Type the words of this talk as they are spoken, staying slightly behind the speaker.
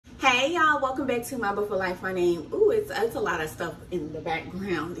Hey y'all, welcome back to My Beautiful Life. My name, it's a lot of stuff in the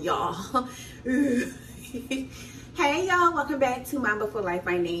background, y'all. Hey y'all, welcome back to My Beautiful Life.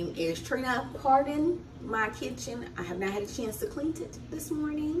 My name is Trina. Pardon my kitchen. I have not had a chance to clean it this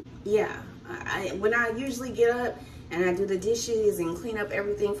morning. Yeah, when I usually get up and I do the dishes and clean up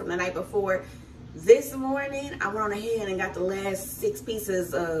everything from the night before, this morning I went on ahead and got the last 6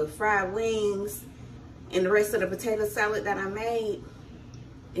 pieces of fried wings and the rest of the potato salad that I made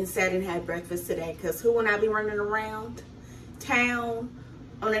and sat and had breakfast today. Because who will not be running around town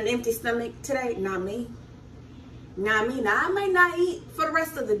on an empty stomach today? Not me. Not me. Now, I may not eat for the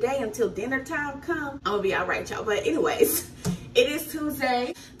rest of the day until dinner time comes. I'm gonna be all right, y'all. But anyways, it is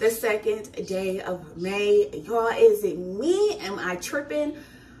Tuesday, the 2nd day of May. Y'all, is it me? Am I tripping?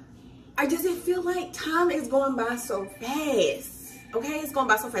 Or does it feel like time is going by so fast? Okay, it's going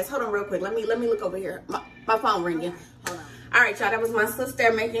by so fast. Hold on real quick. Let me look over here. My phone ringing. Hold on. All right, y'all, that was my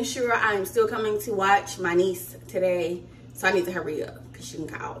sister making sure I am still coming to watch my niece today. So I need to hurry up because she can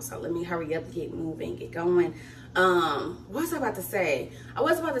call. So let me hurry up, get moving, get going. What was I about to say? I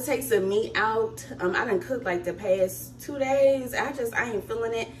was about to take some meat out. I done cooked like the past 2 days. I ain't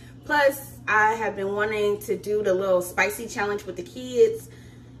feeling it. Plus, I have been wanting to do the little spicy challenge with the kids.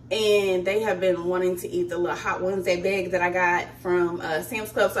 And they have been wanting to eat the little hot ones, that bag that I got from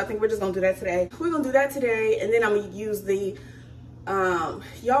Sam's Club. So I think we're just gonna do that today. We're gonna do that today, and then I'm gonna use the,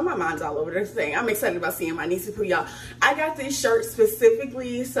 y'all, my mind's all over this thing. I'm excited about seeing my niece and Pooh, y'all. I got this shirt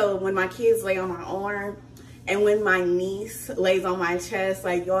specifically so when my kids lay on my arm and when my niece lays on my chest,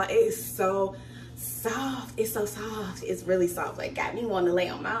 like, y'all, it is so soft. It's so soft. It's really soft. Like, got me wanting to lay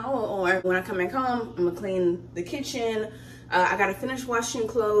on my own arm. When I come back home, I'm gonna clean the kitchen. I gotta finish washing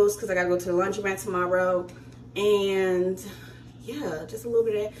clothes because I gotta go to the laundromat tomorrow, and yeah, just a little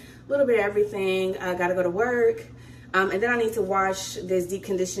bit of everything. I gotta go to work, and then I need to wash this deep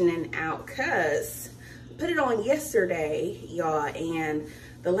conditioning out because I put it on yesterday, y'all. And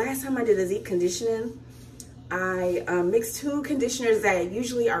the last time I did the deep conditioning, I mixed 2 conditioners that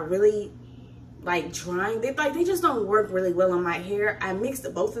usually are really like drying. They just don't work really well on my hair. I mixed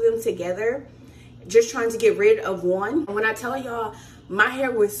both of them together, just trying to get rid of one. When I tell y'all, my hair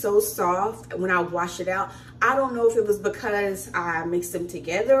was so soft when I washed it out. I don't know if it was because I mixed them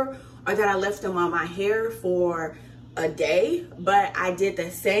together or that I left them on my hair for a day, but I did the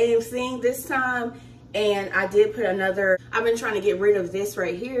same thing this time. And I did put another, I've been trying to get rid of this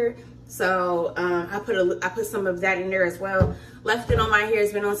right here. So I put some of that in there as well. Left it on my hair.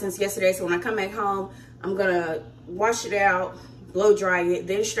 It's been on since yesterday. So when I come back home, I'm gonna wash it out, blow dry it,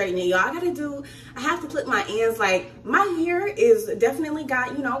 then straighten it. Y'all, I have to clip my ends. Like, my hair is definitely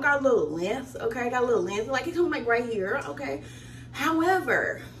got, you know, got a little length, okay? Got a little length, like it comes like right here, okay?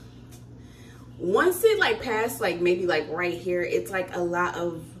 However, once it like past like maybe like right here, it's like a lot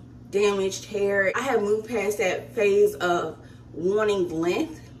of damaged hair. I have moved past that phase of wanting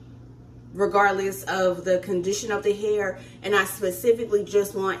length regardless of the condition of the hair, and I specifically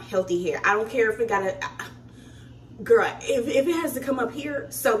just want healthy hair. I don't care if it got a, girl, if it has to come up here,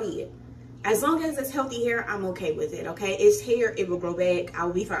 so be it. As long as it's healthy hair, I'm okay with it, okay? It's hair, it will grow back,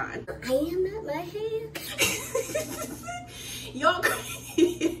 I'll be fine. I am not my hair. Y'all,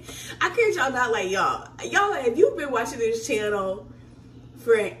 I kid y'all not, like, y'all, if you've been watching this channel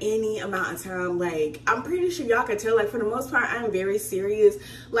for any amount of time, like, I'm pretty sure y'all can tell, like, for the most part, I'm very serious.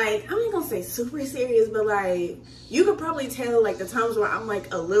 Like, I'm not gonna say super serious, but like, you could probably tell, like, the times where I'm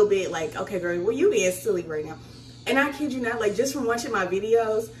like a little bit like, okay, girl, well, you being silly right now. And I kid you not, like, just from watching my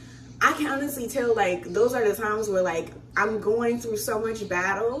videos, I can honestly tell, like, those are the times where, like, I'm going through so much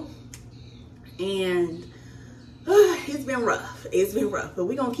battle, and it's been rough. It's been rough, but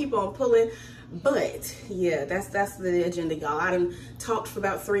we're gonna keep on pulling. But yeah, that's the agenda, y'all. I done talked for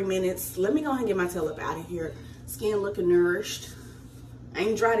about 3 minutes. Let me go ahead and get my tail up out of here. Skin looking nourished. I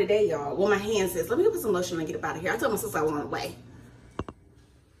ain't dry today, y'all. Well, my hands is. Let me go put some lotion and get up out of here. I told my sister I was on the way.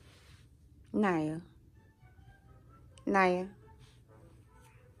 Naya.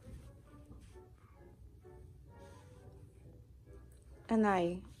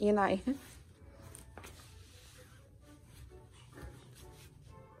 Anaya, Anaya.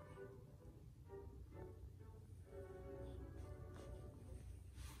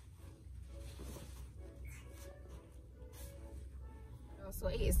 So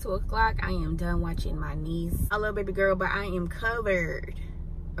it is 2 o'clock. I am done watching my niece. I love baby girl, but I am covered,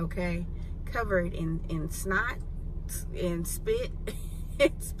 okay? Covered in snot and spit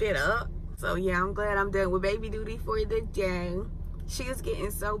and spit up. So yeah, I'm glad I'm done with baby duty for the day. She is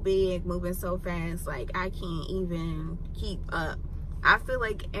getting so big, moving so fast, like I can't even keep up. I feel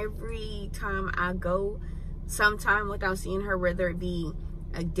like every time I go sometime without seeing her, whether it be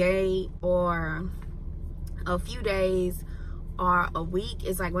a day or a few days or a week,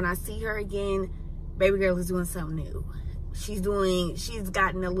 it's like when I see her again, baby girl is doing something new. She's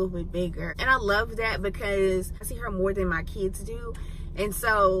gotten a little bit bigger, and I love that because I see her more than my kids do. And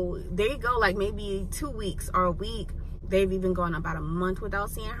so there you go, like maybe 2 weeks or a week, they've even gone about a month without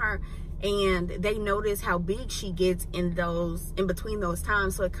seeing her, and they notice how big she gets in between those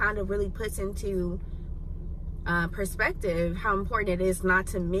times. So it kind of really puts into perspective how important it is not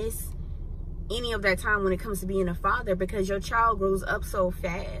to miss any of that time when it comes to being a father, because your child grows up so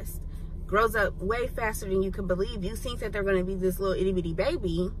fast, grows up way faster than you can believe. You think that they're going to be this little itty bitty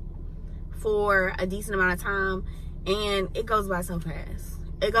baby for a decent amount of time, and it goes by so fast.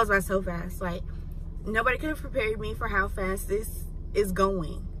 It goes by so fast. Like, nobody could have prepared me for how fast this is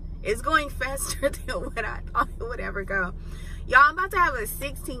going. It's going faster than what I thought it would ever go. Y'all, I'm about to have a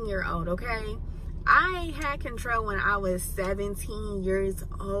 16-year-old, okay? I had control when I was 17 years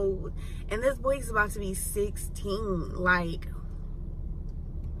old, and this boy's about to be 16. Like,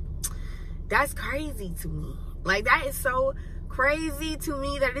 that's crazy to me. Like, that is so crazy to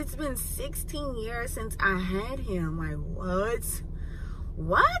me that it's been 16 years since I had him. Like,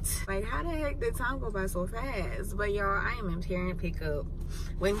 what? Like, how the heck did time go by so fast? But y'all, I am in parent pickup,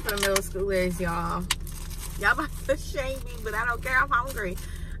 waiting for the middle schoolers. Y'all about to shame me, but I don't care. I'm hungry.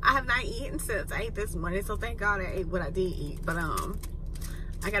 I have not eaten since I ate this morning, so thank God I ate what I did eat. But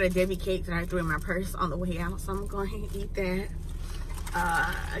I got a Debbie cake that I threw in my purse on the way out, so I'm going to eat that.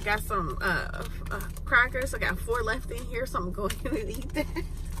 I got some crackers. I got 4 left in here, so I'm going to eat that.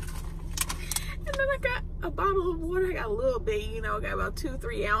 And then I got a bottle of water. I got a little bit, you know, got about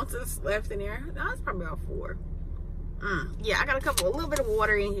 2-3 ounces left in there. No, that's probably about 4. Yeah, I got a little bit of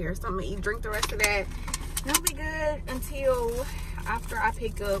water in here, so I'm gonna drink the rest of that. And I'll be good until after I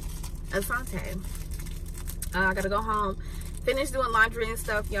pick up Asante. I gotta go home, finish doing laundry and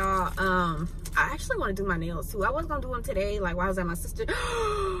stuff, y'all. I actually want to do my nails too. I was gonna do them today, like while I was at my sister.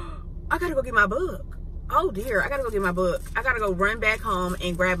 I gotta go get my book. Oh dear, I gotta go get my book. I gotta go run back home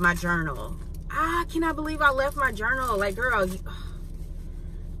and grab my journal. I cannot believe I left my journal. Like, girl,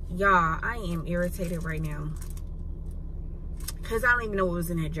 y'all, I am irritated right now because I don't even know what was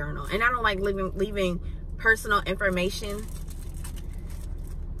in that journal, and I don't like leaving personal information.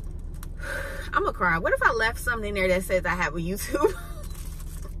 I'm gonna cry. What if I left something in there that says I have a YouTube?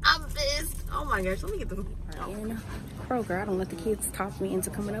 I'm pissed. Oh my gosh, let me get them. In Kroger, I don't let the kids talk me into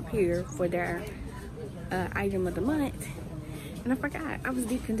coming up here for their item of the month. And I forgot, I was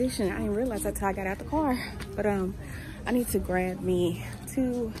deep conditioned. I didn't realize that until I got out the car. But I need to grab me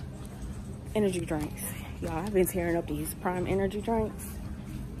 2 energy drinks. Y'all, I've been tearing up these Prime energy drinks.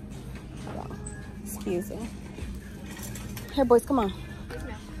 Hold on. Excuse me. Hey boys, come on.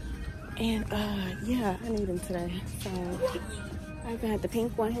 And yeah, I need them today. So I've had the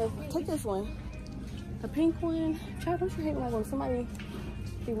pink one here. Take this one. The pink one. Child, don't you hate when somebody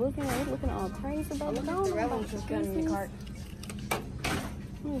be looking all crazy about it? The red one's just going in the cart.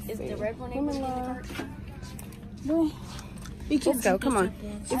 Is the red one able to get in the cart? Well, let's go. Come on.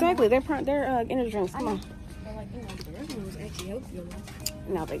 Exactly. They're energy drinks. Come on.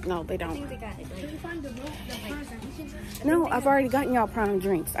 No, they don't. I think they got it. No, I've already gotten y'all Prime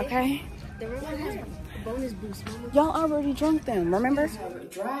drinks. Okay. The red one has bonus boost. Y'all already drunk them. Remember? I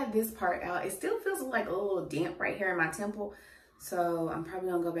dried this part out. It still feels like a little damp right here in my temple, so I'm probably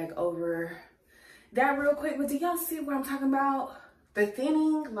gonna go back over that real quick. But do y'all see what I'm talking about? The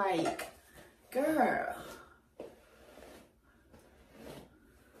thinning, like, girl.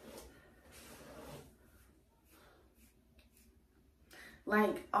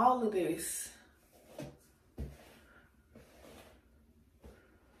 Like, all of this.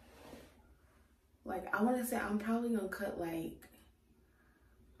 Like, I want to say I'm probably going to cut, like,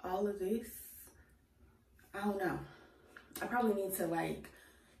 all of this. I don't know. I probably need to, like,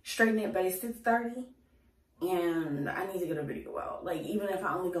 straighten it, but it's 6:30. And I need to get a video out. Like, even if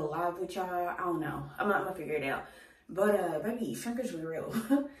I only go live with y'all, I don't know. I'm gonna figure it out. But, baby, shrink is real.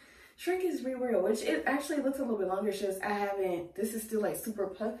 Shrink is real, which it actually looks a little bit longer. It's just this is still, like, super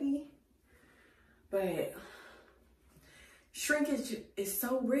puffy. But shrinkage is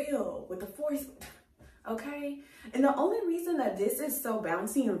so real with the force, okay? And the only reason that this is so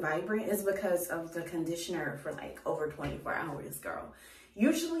bouncy and vibrant is because of the conditioner for, like, over 24 hours, girl.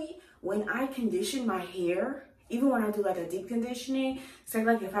 Usually, when I condition my hair, even when I do like a deep conditioning, say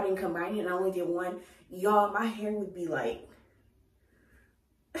like if I didn't combine it and I only did one, y'all, my hair would be like,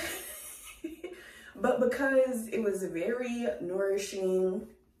 but because it was very nourishing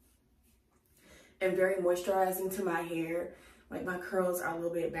and very moisturizing to my hair, like my curls are a little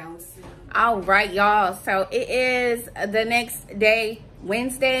bit bouncy. All right, y'all, so it is the next day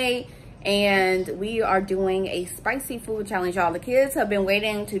Wednesday, and we are doing a spicy food challenge, y'all. The kids have been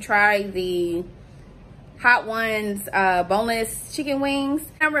waiting to try the Hot Ones boneless chicken wings.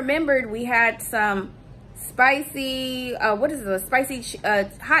 I remembered we had some spicy, what is it, a spicy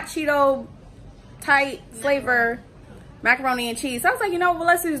hot Cheeto type flavor macaroni and cheese. So I was like, you know, well,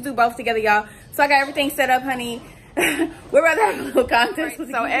 let's just do both together, y'all. So I got everything set up, honey. We're about to have a little contest. Right,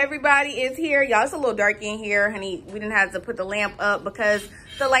 so everybody is here, y'all. It's a little dark in here, honey. We didn't have to put the lamp up because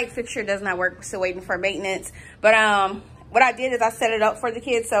the light fixture does not work. We're still waiting for maintenance. But what I did is I set it up for the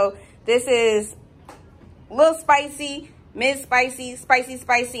kids. So this is a little spicy, mid-spicy,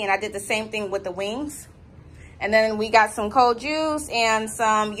 spicy, and I did the same thing with the wings. And then we got some cold juice and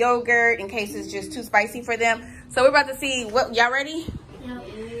some yogurt in case it's just too spicy for them. So we're about to see what, y'all ready? Yeah.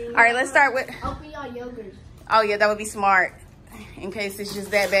 All right, let's start with. Open your yogurt. Oh yeah, that would be smart in case it's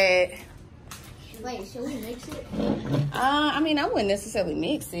just that bad. Wait, should we mix it? I mean, I wouldn't necessarily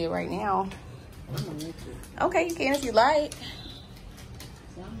mix it right now. Okay, you can if you like.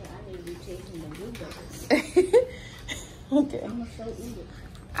 I need to be taking the blueberries. Okay. I'm gonna show eat it.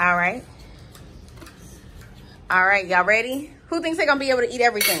 All right. All right, y'all ready? Who thinks they're gonna be able to eat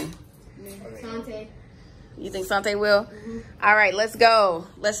everything? Sante. You think Sante will? Mm-hmm. All right, let's go.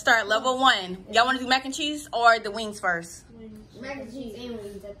 Let's start level 1. Y'all want to do mac and cheese or the wings first? Mac and cheese and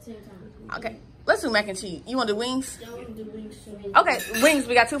wings at the same time. Okay, let's do mac and cheese. You want to do wings? Yeah, I want to do wings too. Okay, wings.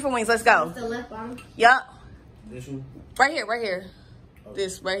 We got 2 for wings. Let's go. What's the left bottom? Yup. This one? Right here, right here. Okay.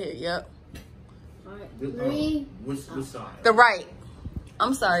 This right here, yep. All right, This, 3. which side? The right.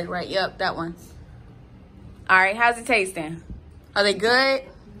 I'm sorry, right, yep, that one. All right, how's it tasting? Are they good?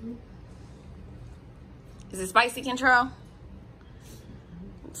 Is it spicy, Control?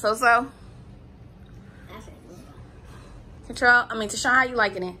 So? Control, I mean, Tashawn, how you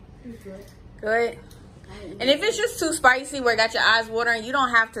liking it? Good. Good? And if it's just too spicy where it got your eyes watering, you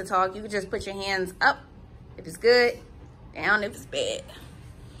don't have to talk. You can just put your hands up if it's good, down if it's bad.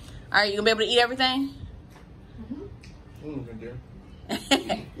 All right, you gonna be able to eat everything? Now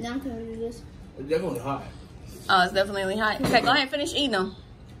I'm gonna do this. It's definitely hot. Oh, it's definitely hot. Okay, go ahead and finish eating them.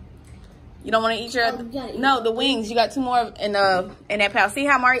 You don't want to eat your... No, the wings. You got 2 more in that pile. See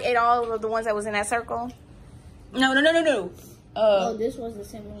how Mari ate all of the ones that was in that circle? No. Oh, this was the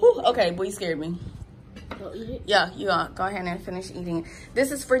same one. Whew, okay, boy, you scared me. Go eat it? Yeah, you go ahead and finish eating it.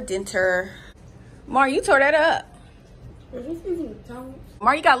 This is for dinner. Mari, you tore that up.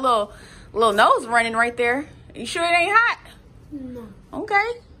 Mari, you got a little nose running right there. You sure it ain't hot? No.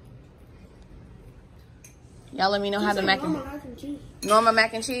 Okay. Y'all let me know how the normal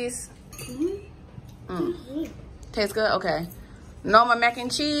mac and cheese. Tastes good? Okay. Normal mac and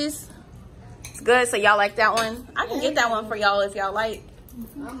cheese. It's good. So y'all like that one? I can get that one for y'all if y'all like.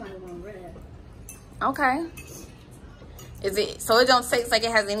 I might want red. Okay. Is it so it don't taste like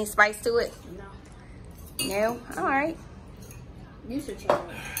it has any spice to it? No. No? Alright. You should try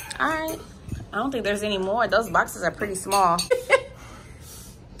it. Alright. I don't think there's any more. Those boxes are pretty small.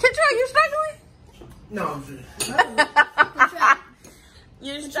 Control, you struggling? No, I'm just...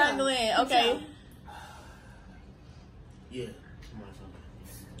 You're struggling. Okay. Yeah.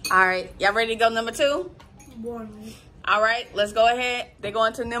 All right. Y'all ready to go number 2? One. All right. Let's go ahead. They're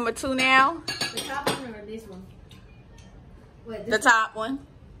going to number 2 now. The top one or this one? Wait, The top one.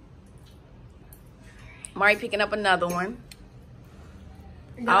 Mari picking up another one.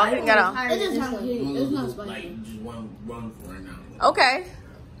 No, he got a. It's not spicy. Like, just one for right now. Okay.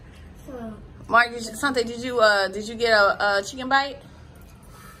 So, Mari, did you get a chicken bite?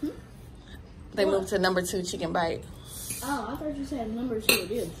 They moved to number 2 chicken bite. oh, I thought you said number 2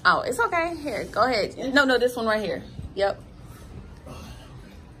 it is. Oh, it's okay. Here, go ahead. No, this one right here. Yep.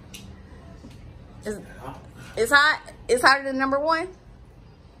 It's hot. It's hotter than number 1.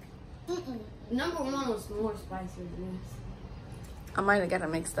 Number 1 was more spicy than this. I might have got it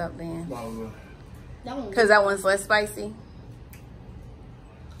mixed up then. That one. Because that one's less spicy.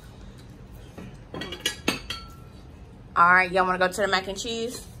 All right, y'all want to go to the mac and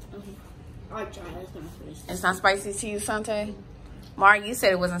cheese? I'll try. It's not spicy. It's not spicy to you, Sante? Mari, you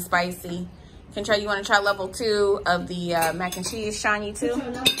said it wasn't spicy. Control, you want to try level 2 of the mac and cheese? Sean, you too?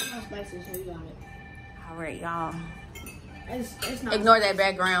 Control, that's not spicy, so you got it. All right, y'all. It's not Ignore spicy. that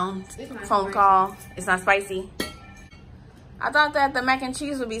background It's not phone spicy. call. It's not spicy. I thought that the mac and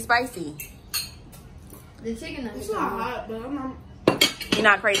cheese would be spicy. The chicken nuggets. It's not hot, but I'm not You're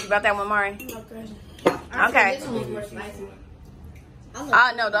not crazy about that one, Mari? crazy. Okay. This one was more spicy.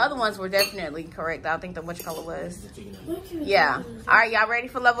 No, the other ones were definitely correct. I think the which color was. Yeah. All right, y'all ready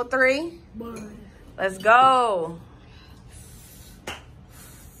for level 3? Let's go.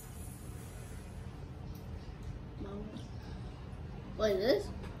 What is this?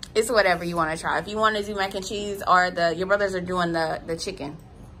 It's whatever you want to try. If you want to do mac and cheese or your brothers are doing the chicken.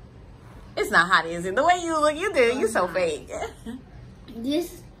 It's not hot, is it? The way you look, you so fake.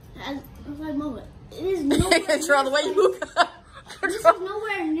 This, I was like, Mama, it is nowhere Control the way you. This is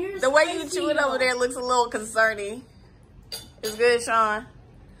nowhere near The way you spicy, chew it over there looks a little concerning. It's good, Sean.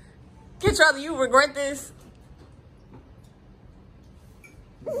 Control, you regret this?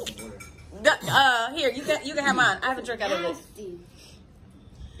 Here, you can have mine. I have a drink out of it. Nasty.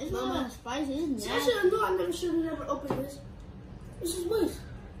 It's not spicy. It's I nasty. should have known. I should have never opened this. This is waste.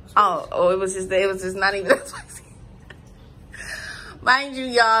 Oh, it was just not even that spicy. Mind you,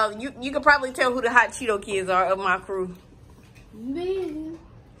 y'all, you could probably tell who the hot Cheeto kids are of my crew. Me.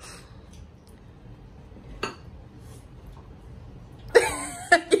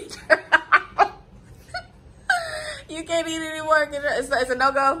 You can't eat anymore. It's a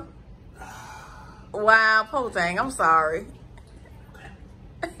no-go? Wow, Potang, I'm sorry.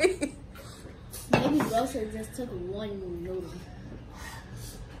 Maybe Grocer just took one noodle.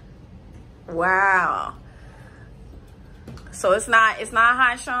 Wow. So it's not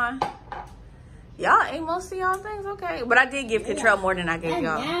hot, Sean? Y'all ate most of y'all things? Okay. But I did give Control more than I gave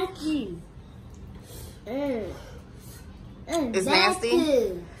y'all. Nasty. It's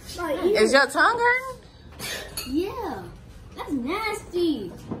nasty? Like, Is your tongue hurting? yeah. That's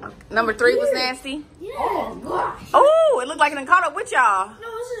nasty. Number 3 was nasty? Yeah. Oh gosh. Oh, it looked like it done caught up with y'all.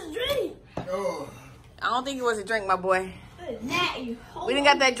 No, this is drink. Oh. I don't think it was a drink, my boy. Natty. We done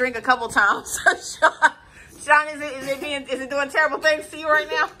got that drink a couple times. Sean, is it doing terrible things to you right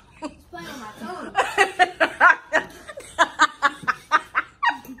now? It's playing on my tongue.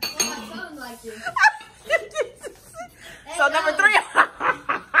 My tongue like this. So number 3.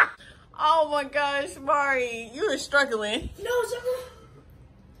 Oh my gosh, Mari, you are struggling. No,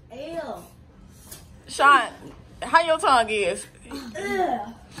 something. Ew. Sean, how your tongue is?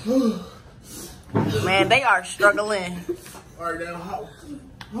 Man, they are struggling. All right, now how?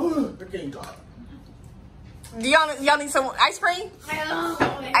 I can't talk. Do y'all need some ice cream?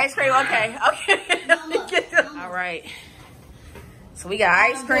 Ice cream, okay. All right. So we got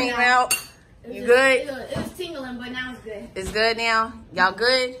ice cream out. You good? It was tingling, but now it's good. It's good now? Y'all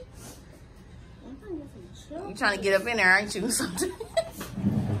good? You trying to get up in there, aren't you? Something.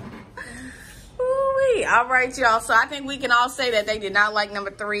 Ooh-wee. All right, y'all. So I think we can all say that they did not like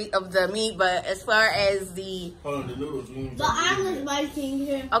number 3 of the meat, but as far as the... Hold on, the noodles. But I'm the spice king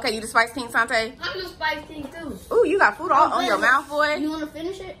here. Okay, you the Spice King, Sante? I'm the spice king too. Ooh, you got food all on your mouth, boy. You want to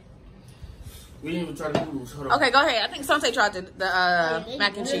finish it? We didn't even try the noodles. Hold on. Okay, go ahead. I think Sante tried the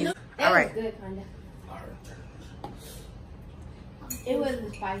mac and cheese. All right. Good, kinda. All right. It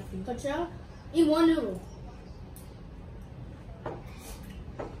wasn't spicy. But y'all, eat one noodle.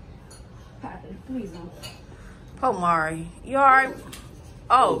 Please don't. Oh, Mari. You all right?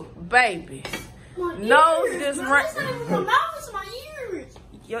 Oh, baby. Nose just run. It's not even my mouth, it's my ears.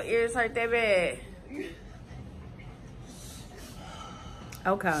 Your ears hurt that bad.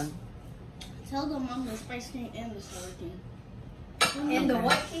 Okay. Tell them I'm the spice king and the sour king. And the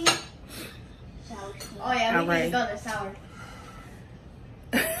what king? Sour king. Oh yeah, we Alright. can go to sour.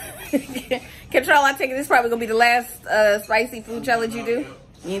 Control, I take it this is probably going to be the last spicy food challenge you do.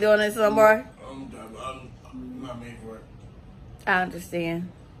 You ain't doing this no more? I'm not made for it. I understand.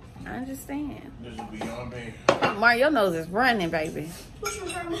 This is beyond me. Mari, your nose is running, baby. What's your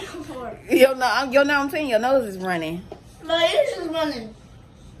favorite for? I'm saying your nose is running. My ears is running.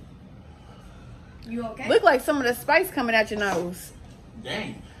 You okay? Look like some of the spice coming out your nose.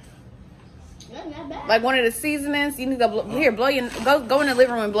 Dang. Yeah, not bad. Like one of the seasonings. You need to blow your go in the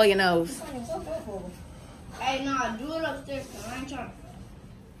living room and blow your nose. Hey, nah, do it upstairs. I ain't trying.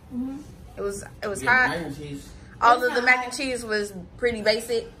 It was Yeah, hot. mac and cheese. Although the mac and cheese was pretty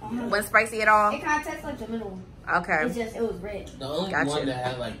basic, wasn't spicy at all. It kind of tastes like the little one. Okay. It's just, it was red. The only Gotcha. one that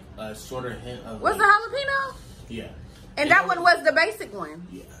had like a shorter hint of. Was the jalapeno? Yeah. And that one was the basic one.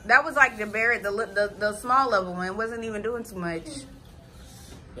 Yeah. That was like the small level one. Wasn't even doing too much. Yeah,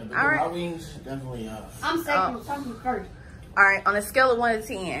 but All the right. hot wings definitely. I'm second, talking first. All right. On a scale of 1 to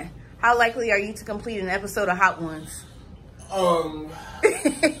 10, how likely are you to complete an episode of Hot Ones? Um.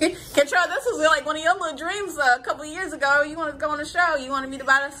 Control, this was like one of your little dreams a couple of years ago. You wanted to go on the show. You wanted me to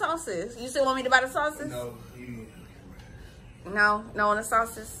buy the sauces. You still want me to buy the sauces? No, you No on the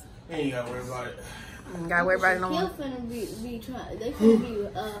sauces? ain't gotta worry about it. You gotta worry about it no Kill more. finna be trying. They finna be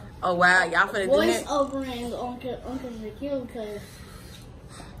Oh wow, y'all finna do voice that? overing Uncle Shaquille because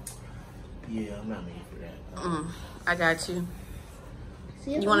Yeah, I'm not made for that. I got you.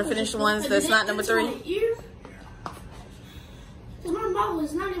 see, You want to finish the ones that's not number 3? My ear. Cause my mouth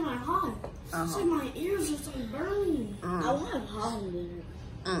is not even hot. See, my ears are starting burning. I want Holland.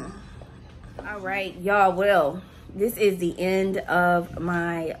 All right, y'all. Well, this is the end of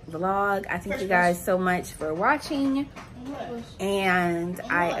my vlog. I thank you guys so much for watching, and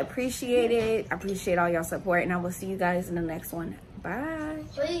I appreciate it. I appreciate all y'all support, and I will see you guys in the next one. Bye.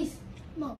 Please.